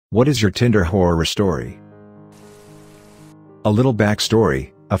What is your Tinder horror story? A little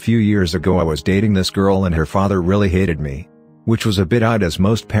backstory: a few years ago I was dating this girl and her father really hated me. Which was a bit odd, as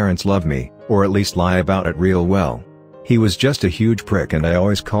most parents love me, or at least lie about it real well. He was just a huge prick and I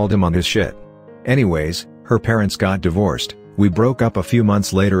always called him on his shit. Anyways, her parents got divorced, we broke up a few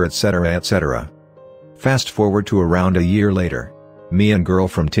months later, etc etc. Fast forward to around a year later. Me and girl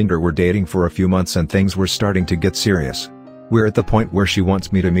from Tinder were dating for a few months and things were starting to get serious. We're at the point where she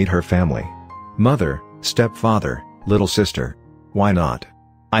wants me to meet her family. Mother, stepfather, little sister. Why not?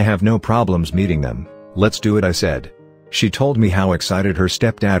 I have no problems meeting them, let's do it, I said. She told me how excited her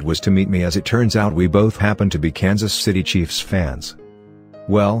stepdad was to meet me. As it turns out, we both happen to be Kansas City Chiefs fans.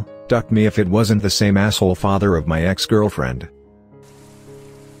 Well, duck me if it wasn't the same asshole father of my ex-girlfriend.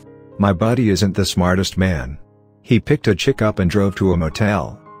 My buddy isn't the smartest man. He picked a chick up and drove to a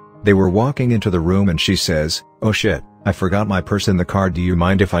motel. They were walking into the room and she says, "Oh shit, I forgot my purse in the car, do you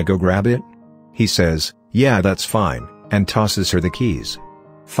mind if I go grab it?" He says, "Yeah, that's fine," and tosses her the keys.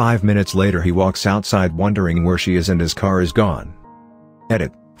 5 minutes later he walks outside wondering where she is and his car is gone.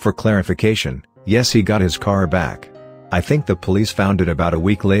 Edit: for clarification, yes, he got his car back. I think the police found it about a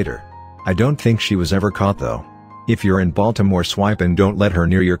week later. I don't think she was ever caught though. If you're in Baltimore, swipe and don't let her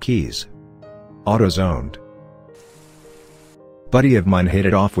near your keys. AutoZoned. Buddy of mine hit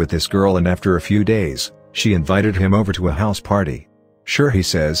it off with this girl and after a few days, she invited him over to a house party. Sure, he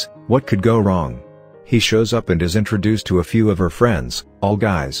says, what could go wrong? He shows up and is introduced to a few of her friends, all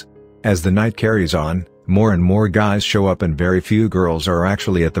guys. As the night carries on, more and more guys show up and very few girls are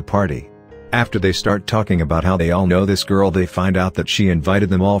actually at the party. After they start talking about how they all know this girl, they find out that she invited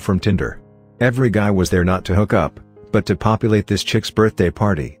them all from Tinder. Every guy was there not to hook up, but to populate this chick's birthday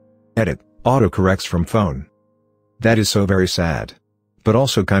party. Edit: autocorrects from phone. That is so very sad. But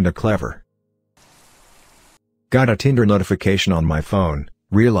also kinda clever. Got a Tinder notification on my phone.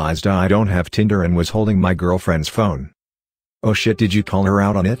 Realized I don't have Tinder and was holding my girlfriend's phone. Oh shit, did you call her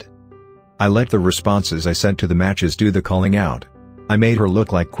out on it? I let the responses I sent to the matches do the calling out. I made her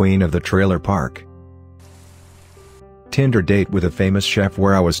look like queen of the trailer park. Tinder date with a famous chef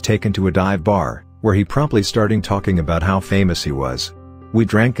where I was taken to a dive bar, where he promptly started talking about how famous he was. We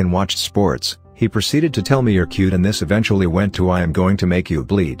drank and watched sports. He proceeded to tell me you're cute and this eventually went to I am going to make you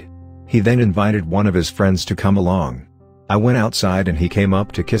bleed. He then invited one of his friends to come along. I went outside and he came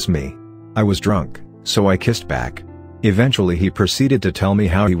up to kiss me. I was drunk, so I kissed back. Eventually he proceeded to tell me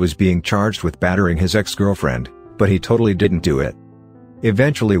how he was being charged with battering his ex-girlfriend, but he totally didn't do it.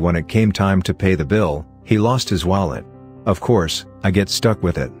 Eventually when it came time to pay the bill, he lost his wallet. Of course, I get stuck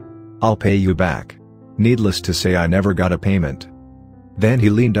with it. I'll pay you back. Needless to say, I never got a payment. Then he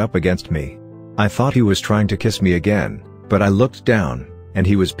leaned up against me. I thought he was trying to kiss me again, but I looked down, and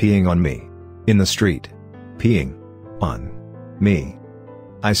he was peeing on me. In the street. Peeing on me.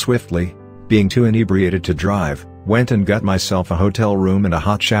 I swiftly, being too inebriated to drive, went and got myself a hotel room and a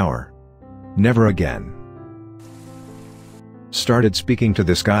hot shower. Never again. Started speaking to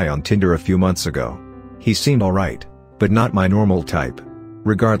this guy on Tinder a few months ago. He seemed alright, but not my normal type.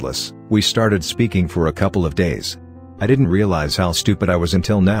 Regardless, we started speaking for a couple of days. I didn't realize how stupid I was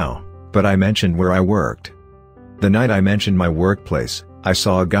until now, but I mentioned where I worked. The night I mentioned my workplace, I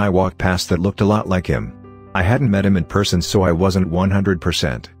saw a guy walk past that looked a lot like him. I hadn't met him in person, so I wasn't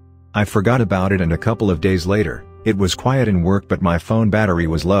 100%. I forgot about it and a couple of days later, it was quiet in work but my phone battery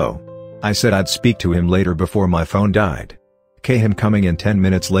was low. I said I'd speak to him later before my phone died. Him coming in 10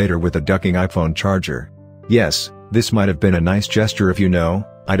 minutes later with a ducking iPhone charger. Yes, this might have been a nice gesture if you know,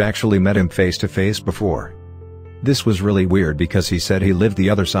 I'd actually met him face to face before. This was really weird because he said he lived the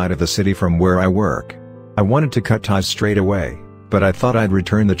other side of the city from where I work. I wanted to cut ties straight away, but I thought I'd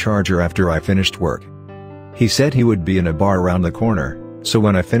return the charger after I finished work. He said he would be in a bar around the corner, so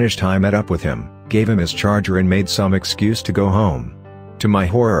when I finished I met up with him, gave him his charger and made some excuse to go home. To my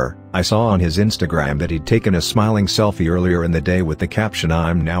horror, I saw on his Instagram that he'd taken a smiling selfie earlier in the day with the caption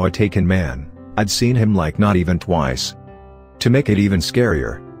 "I'm now a taken man." I'd seen him like not even twice. To make it even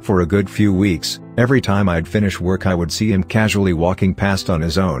scarier, for a good few weeks, every time I'd finish work I would see him casually walking past on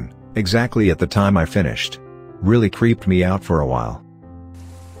his own, exactly at the time I finished. Really creeped me out for a while.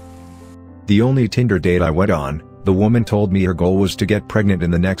 The only Tinder date I went on, the woman told me her goal was to get pregnant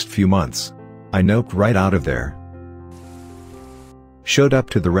in the next few months. I noped right out of there. Showed up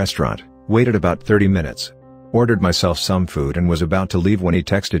to the restaurant, waited about 30 minutes. Ordered myself some food and was about to leave when he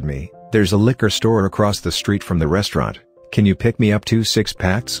texted me, "There's a liquor store across the street from the restaurant. Can you pick me up 2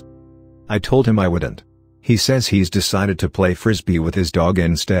 6-packs?" I told him I wouldn't. He says he's decided to play frisbee with his dog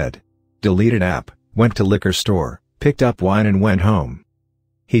instead. Deleted app, went to liquor store, picked up wine and went home.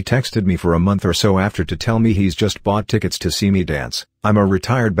 He texted me for a month or so after to tell me he's just bought tickets to see me dance. I'm a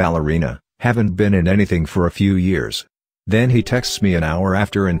retired ballerina, haven't been in anything for a few years. Then he texts me an hour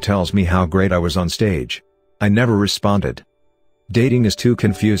after and tells me how great I was on stage. I never responded. Dating is too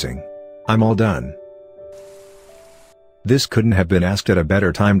confusing. I'm all done. This couldn't have been asked at a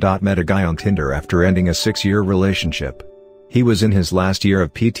better time. Met a guy on Tinder after ending a 6-year relationship. He was in his last year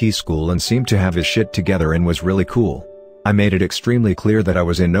of PT school and seemed to have his shit together and was really cool. I made it extremely clear that I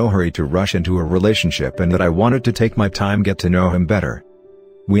was in no hurry to rush into a relationship and that I wanted to take my time get to know him better.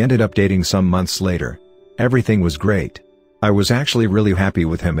 We ended up dating some months later. Everything was great. I was actually really happy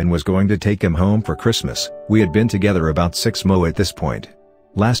with him and was going to take him home for Christmas. We had been together about 6 months at this point.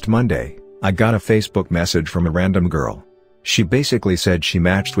 Last Monday, I got a Facebook message from a random girl. She basically said she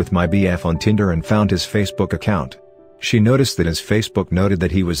matched with my BF on Tinder and found his Facebook account. She noticed that his Facebook noted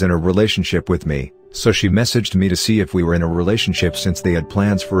that he was in a relationship with me, so she messaged me to see if we were in a relationship since they had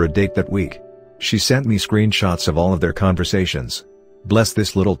plans for a date that week. She sent me screenshots of all of their conversations. Bless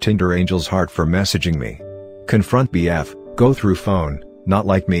this little Tinder angel's heart for messaging me. Confront BF, go through phone, not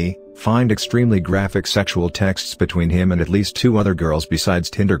like me, find extremely graphic sexual texts between him and at least 2 other girls besides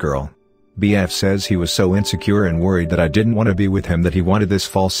Tinder girl. BF says he was so insecure and worried that I didn't want to be with him that he wanted this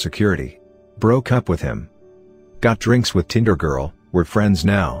false security. Broke up with him. Got drinks with Tinder girl, we're friends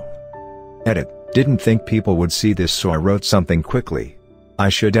now. Edit, didn't think people would see this so I wrote something quickly. I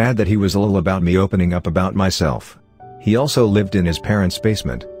should add that he was all about me opening up about myself. He also lived in his parents'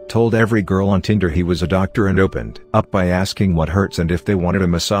 basement, told every girl on Tinder he was a doctor and opened up by asking what hurts and if they wanted a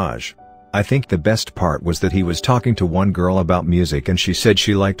massage. I think the best part was that he was talking to one girl about music and she said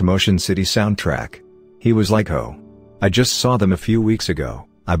she liked Motion City soundtrack. He was like, oh. I just saw them a few weeks ago,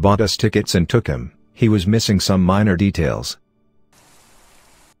 I bought us tickets and took him. He was missing some minor details.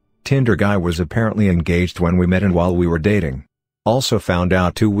 Tinder guy was apparently engaged when we met and while we were dating. Also found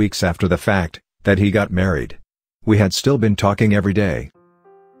out 2 weeks after the fact, that he got married. We had still been talking every day.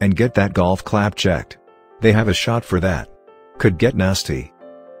 And get that golf clap checked. They have a shot for that. Could get nasty.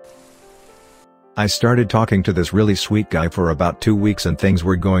 I started talking to this really sweet guy for about 2 weeks and things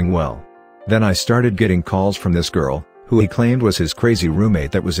were going well. Then I started getting calls from this girl, who he claimed was his crazy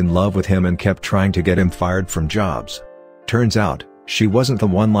roommate that was in love with him and kept trying to get him fired from jobs. Turns out, she wasn't the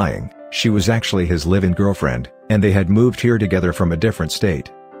one lying, she was actually his live-in girlfriend, and they had moved here together from a different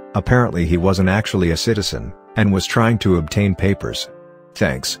state. Apparently he wasn't actually a citizen, and was trying to obtain papers.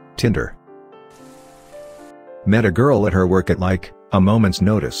 Thanks, Tinder. Met a girl at her work at like a moment's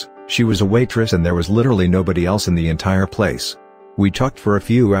notice. She was a waitress and there was literally nobody else in the entire place. We talked for a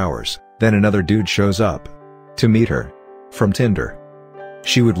few hours, then another dude shows up to meet her. From Tinder.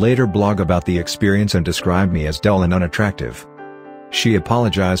 She would later blog about the experience and describe me as dull and unattractive. She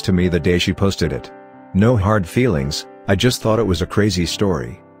apologized to me the day she posted it. No hard feelings, I just thought it was a crazy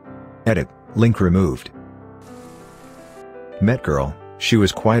story. Edit, link removed. Met girl, she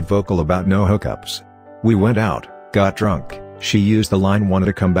was quite vocal about no hookups. We went out, got drunk, she used the line wanted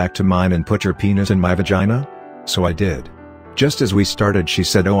to come back to mine and put your penis in my vagina? So I did. Just as we started she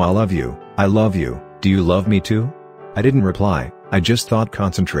said oh I love you, do you love me too? I didn't reply, I just thought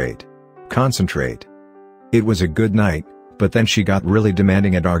concentrate. It was a good night, but then she got really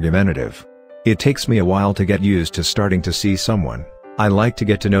demanding and argumentative. It takes me a while to get used to starting to see someone, I like to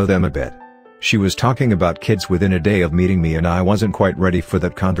get to know them a bit. She was talking about kids within a day of meeting me and I wasn't quite ready for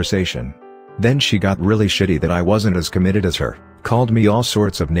that conversation. Then she got really shitty that I wasn't as committed as her, called me all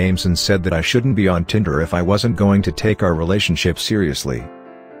sorts of names and said that I shouldn't be on Tinder if I wasn't going to take our relationship seriously.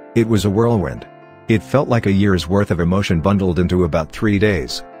 It was a whirlwind. It felt like a year's worth of emotion bundled into about 3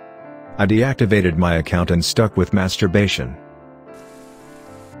 days. I deactivated my account and stuck with masturbation.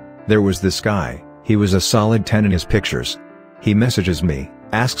 There was this guy, he was a solid 10 in his pictures. He messages me,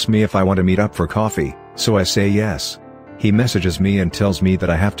 asks me if I want to meet up for coffee, so I say yes. He messages me and tells me that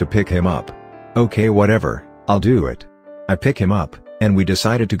I have to pick him up. Okay whatever, I'll do it. I pick him up, and we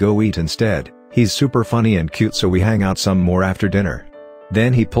decided to go eat instead. He's super funny and cute so we hang out some more after dinner.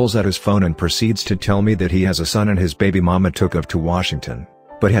 Then he pulls out his phone and proceeds to tell me that he has a son and his baby mama took off to Washington,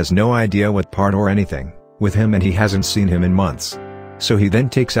 but has no idea what part or anything, with him and he hasn't seen him in months. So he then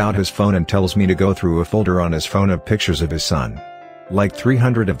takes out his phone and tells me to go through a folder on his phone of pictures of his son. Like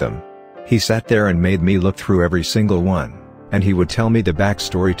 300 of them. He sat there and made me look through every single one, and he would tell me the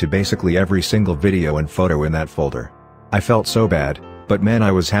backstory to basically every single video and photo in that folder. I felt so bad, but man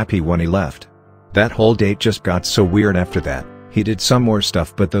I was happy when he left. That whole date just got so weird after that. He did some more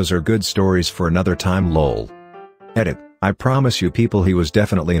stuff but those are good stories for another time lol. Edit, I promise you people he was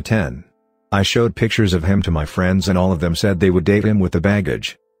definitely a 10. I showed pictures of him to my friends and all of them said they would date him with the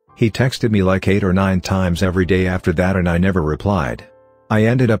baggage. He texted me like 8 or 9 times every day after that and I never replied. I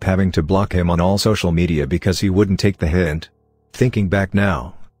ended up having to block him on all social media because he wouldn't take the hint. Thinking back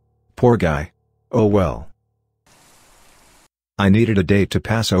now. Poor guy. Oh well. I needed a date to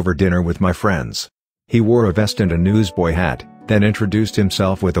pass over dinner with my friends. He wore a vest and a newsboy hat, then introduced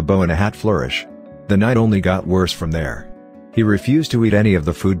himself with a bow and a hat flourish. The night only got worse from there. He refused to eat any of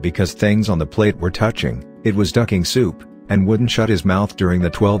the food because things on the plate were touching, it was ducking soup, and wouldn't shut his mouth during the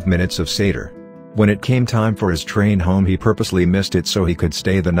 12 minutes of Seder. When it came time for his train home he purposely missed it so he could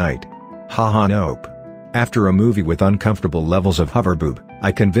stay the night. Haha nope. After a movie with uncomfortable levels of hoverboob,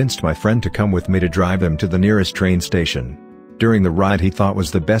 I convinced my friend to come with me to drive him to the nearest train station. During the ride he thought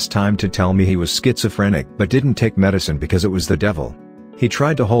was the best time to tell me he was schizophrenic but didn't take medicine because it was the devil. He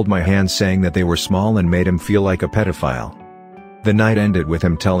tried to hold my hands saying that they were small and made him feel like a pedophile. The night ended with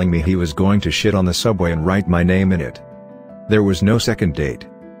him telling me he was going to shit on the subway and write my name in it. There was no second date.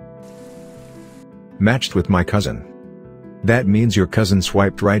 Matched with my cousin. That means your cousin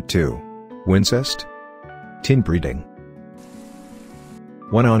swiped right too. Wincest? Teen breeding.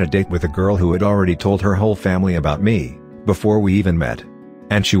 Went on a date with a girl who had already told her whole family about me, before we even met.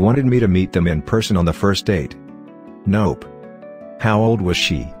 And she wanted me to meet them in person on the first date. Nope. How old was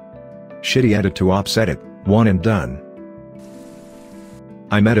she? Shitty edit to offset it, one and done.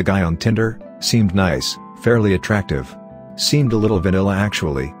 I met a guy on Tinder, seemed nice, fairly attractive. Seemed a little vanilla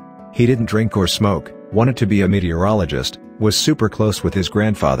actually. He didn't drink or smoke, wanted to be a meteorologist, was super close with his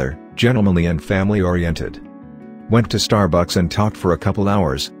grandfather, gentlemanly and family-oriented. Went to Starbucks and talked for a couple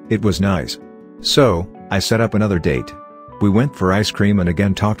hours, it was nice. So, I set up another date. We went for ice cream and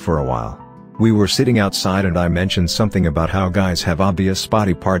again talked for a while. We were sitting outside and I mentioned something about how guys have obvious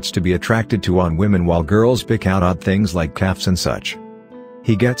spotty parts to be attracted to on women while girls pick out odd things like calves and such.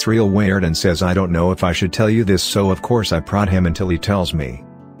 He gets real weird and says I don't know if I should tell you this, so of course I prod him until he tells me.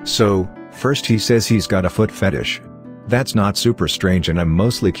 So, first he says he's got a foot fetish. That's not super strange and I'm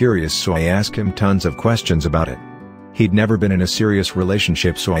mostly curious, so I ask him tons of questions about it. He'd never been in a serious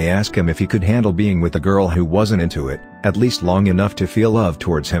relationship, so I asked him if he could handle being with a girl who wasn't into it, at least long enough to feel love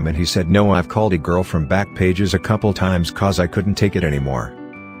towards him, and he said no. I've called a girl from Backpages a couple times cause I couldn't take it anymore.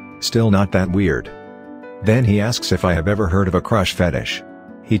 Still not that weird. Then he asks if I have ever heard of a crush fetish.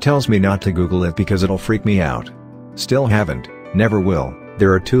 He tells me not to Google it because it'll freak me out. Still haven't, never will.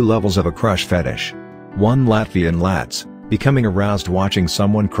 There are two levels of a crush fetish. One, Latvian lats, becoming aroused watching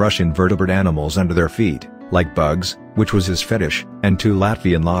someone crush invertebrate animals under their feet, like bugs, which was his fetish, and two,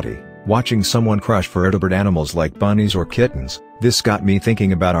 Latvian Lottie, watching someone crush for vertebrate animals like bunnies or kittens. This got me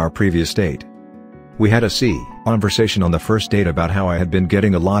thinking about our previous date. We had a conversation on the first date about how I had been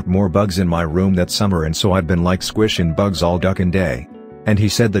getting a lot more bugs in my room that summer and so I'd been like squishing bugs all duckin' day. And he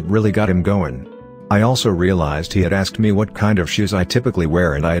said that really got him going. I also realized he had asked me what kind of shoes I typically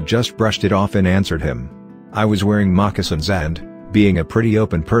wear and I had just brushed it off and answered him. I was wearing moccasins and, being a pretty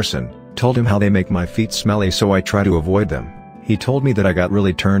open person, told him how they make my feet smelly so I try to avoid them. He told me that I got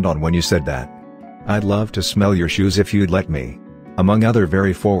really turned on when you said that. I'd love to smell your shoes if you'd let me. Among other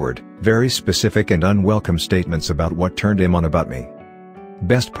very forward, very specific and unwelcome statements about what turned him on about me.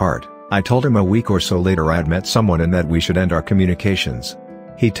 Best part, I told him a week or so later I had met someone and that we should end our communications.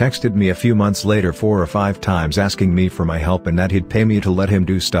 He texted me a few months later 4 or 5 times asking me for my help and that he'd pay me to let him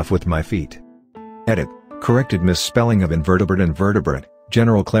do stuff with my feet. Edit. Corrected misspelling of invertebrate and vertebrate.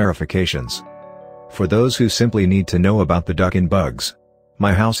 General clarifications. For those who simply need to know about the duck and bugs.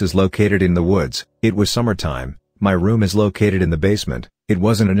 My house is located in the woods, it was summertime, my room is located in the basement, it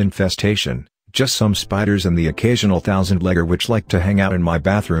wasn't an infestation, just some spiders and the occasional thousand-legger which liked to hang out in my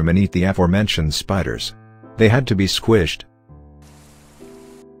bathroom and eat the aforementioned spiders. They had to be squished.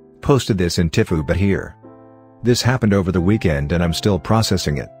 Posted this in Tifu but here. This happened over the weekend and I'm still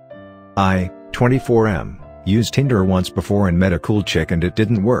processing it. I, 24M. Used Tinder once before and met a cool chick and it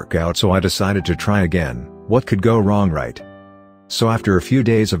didn't work out, so I decided to try again. What could go wrong, right? So after a few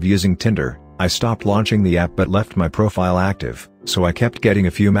days of using Tinder, I stopped launching the app but left my profile active, so I kept getting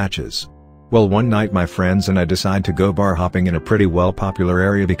a few matches. Well, one night my friends and I decide to go bar hopping in a pretty well popular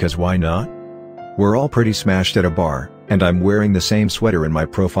area because why not? We're all pretty smashed at a bar, and I'm wearing the same sweater in my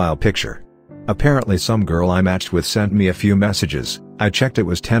profile picture. Apparently some girl I matched with sent me a few messages. I checked, it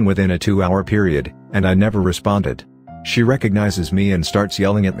was 10 within a 2-hour period, and I never responded. She recognizes me and starts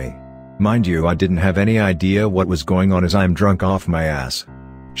yelling at me. Mind you, I didn't have any idea what was going on as I'm drunk off my ass.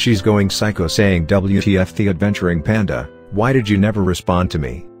 She's going psycho saying WTF the adventuring panda, why did you never respond to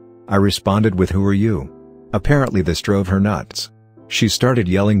me? I responded with who are you? Apparently this drove her nuts. She started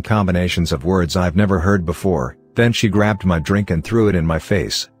yelling combinations of words I've never heard before, then she grabbed my drink and threw it in my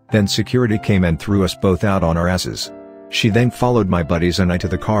face, then security came and threw us both out on our asses. She then followed my buddies and I to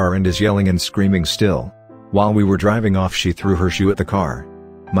the car and is yelling and screaming still. While we were driving off, she threw her shoe at the car.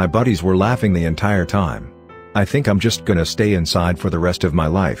 My buddies were laughing the entire time. I think I'm just gonna stay inside for the rest of my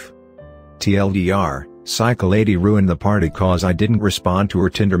life. TLDR, Psycho Lady ruined the party cause I didn't respond to her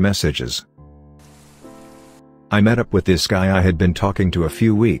Tinder messages. I met up with this guy I had been talking to a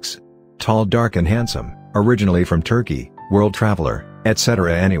few weeks. Tall, dark and handsome, originally from Turkey, world traveler,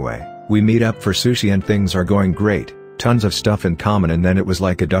 etc. Anyway, we meet up for sushi and things are going great, tons of stuff in common, and then it was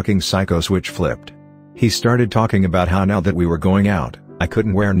like a ducking psycho switch flipped. He started talking about how now that we were going out, I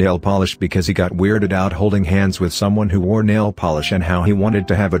couldn't wear nail polish because he got weirded out holding hands with someone who wore nail polish, and how he wanted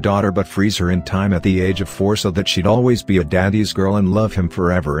to have a daughter but freeze her in time at the age of 4 so that she'd always be a daddy's girl and love him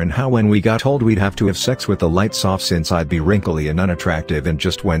forever, and how when we got old we'd have to have sex with the lights off since I'd be wrinkly and unattractive, and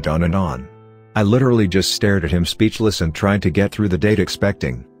just went on and on. I literally just stared at him speechless and tried to get through the date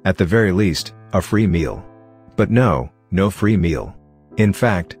expecting, at the very least, a free meal. But no free meal. In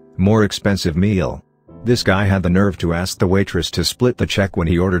fact, more expensive meal. This guy had the nerve to ask the waitress to split the check when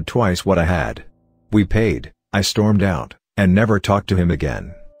he ordered twice what I had. We paid, I stormed out, and never talked to him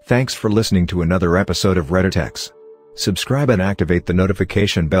again. Thanks for listening to another episode of Reddit X. Subscribe and activate the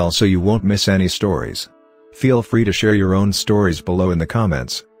notification bell so you won't miss any stories. Feel free to share your own stories below in the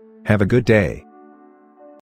comments. Have a good day.